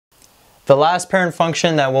The last parent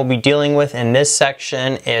function that we'll be dealing with in this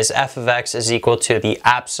section is f of x is equal to the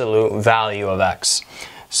absolute value of x.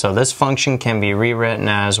 So this function can be rewritten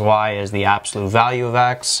as y is the absolute value of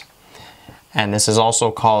x, and this is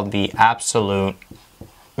also called the absolute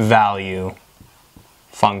value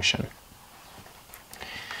function.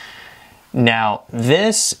 Now,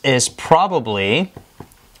 this is probably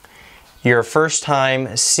your first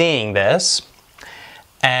time seeing this,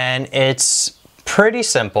 and it's pretty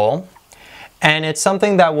simple, and it's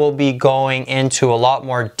something that we'll be going into a lot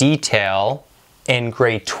more detail in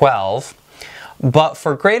grade 12. But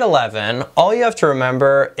for grade 11, all you have to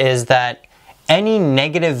remember is that any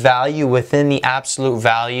negative value within the absolute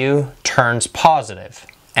value turns positive,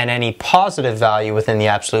 and any positive value within the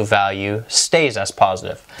absolute value stays as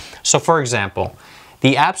positive. So for example,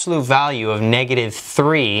 the absolute value of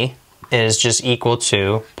 -3 is just equal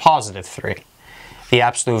to +3. The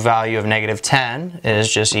absolute value of -10 is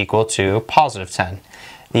just equal to +10.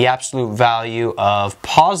 The absolute value of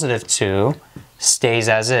 +2 stays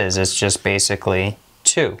as is. It's just basically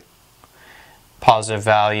 2. Positive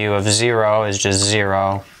value of 0 is just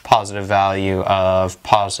 0. Positive value of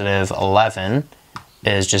 +11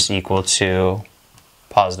 is just equal to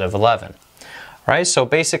 +11. Right? So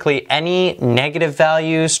basically any negative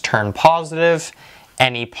values turn positive,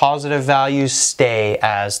 any positive values stay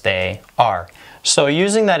as they are. So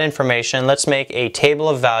using that information, let's make a table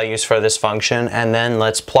of values for this function, and then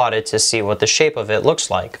let's plot it to see what the shape of it looks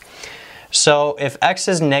like. So if x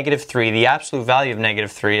is -3, the absolute value of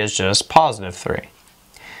 -3 is just +3.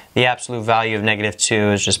 The absolute value of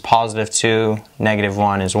 -2 is just +2.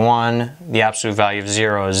 -1 is 1. The absolute value of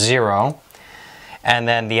 0 is 0. And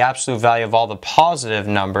then the absolute value of all the positive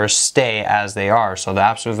numbers stay as they are. So the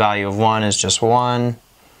absolute value of 1 is just 1,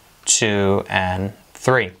 2, and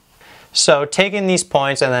 3. So taking these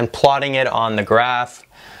points and then plotting it on the graph,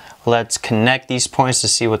 let's connect these points to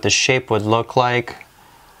see what the shape would look like.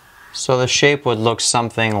 So the shape would look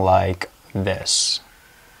something like this.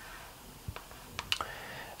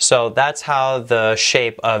 So that's how the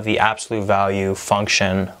shape of the absolute value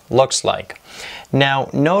function looks like. Now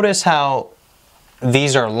notice how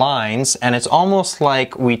these are lines, and it's almost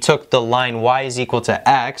like we took the line y is equal to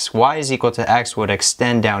x. Y is equal to x would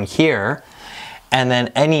extend down here, and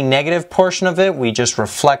then any negative portion of it we just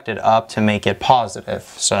reflect it up to make it positive.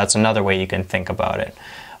 So that's another way you can think about it.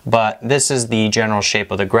 But this is the general shape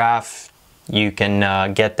of the graph. You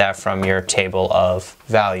can get that from your table of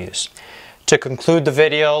values. To conclude the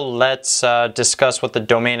video, let's discuss what the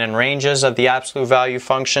domain and range is of the absolute value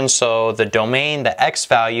function. So the domain, the x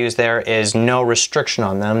values, there is no restriction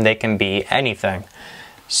on them. They can be anything.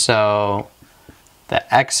 So the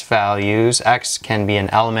x values, x can be an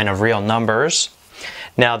element of real numbers.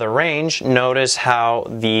 Now the range, notice how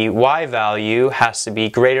the y value has to be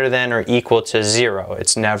greater than or equal to 0.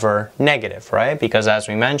 It's never negative, right? Because as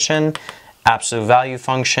we mentioned, absolute value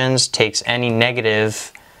functions takes any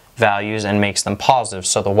negative values and makes them positive.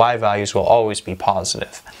 So the y values will always be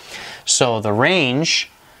positive. So the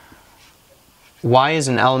range, y is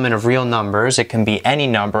an element of real numbers. It can be any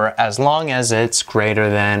number as long as it's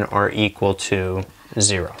greater than or equal to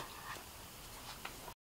 0.